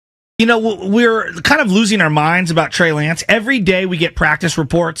We're kind of losing our minds about Trey Lance. Every day we get practice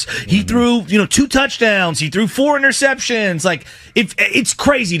reports. He threw, 2 touchdowns. He threw 4 interceptions. Like, it's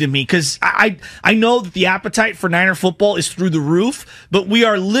crazy to me because I know that the appetite for Niner football is through the roof, but we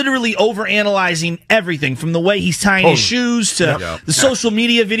are literally overanalyzing everything from the way he's tying his shoes to the social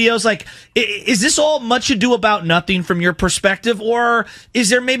media videos. Like, is this all much ado about nothing from your perspective, or is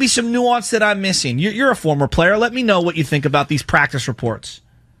there maybe some nuance that I'm missing? You're a former player. Let me know what you think about these practice reports.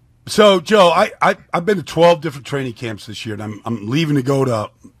 So, Joe, I've been to 12 different training camps this year, and I'm leaving to go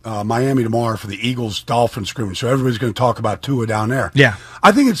to Miami tomorrow for the Eagles-Dolphins scrimmage, so everybody's going to talk about Tua down there. Yeah.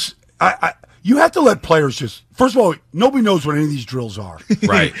 I think you have to let players just – first of all, nobody knows what any of these drills are.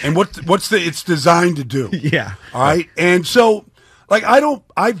 Right. And it's designed to do. Yeah. All right? And so, like,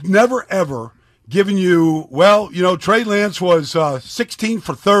 I've never, ever – giving you, Trey Lance was 16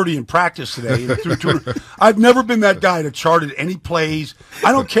 for 30 in practice today. I've never been that guy that charted any plays.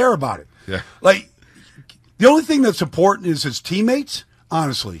 I don't care about it. Yeah. Like, the only thing that's important is his teammates,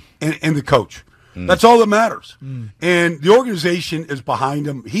 honestly, and the coach. That's all that matters. And the organization is behind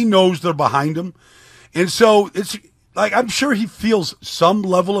him. He knows they're behind him. And so it's like, I'm sure he feels some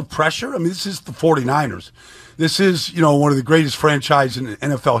level of pressure. I mean, this is the 49ers. This is, one of the greatest franchises in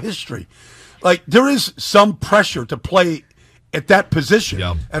NFL history. Like, there is some pressure to play at that position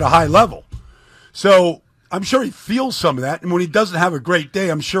at a high level. So I'm sure he feels some of that. And when he doesn't have a great day,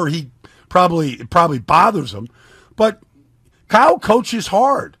 I'm sure it probably bothers him. But Kyle coaches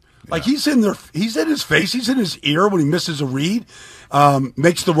hard. Like, he's in his face, he's in his ear when he misses a read,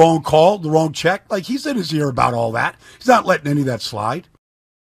 makes the wrong call, the wrong check. Like, he's in his ear about all that. He's not letting any of that slide.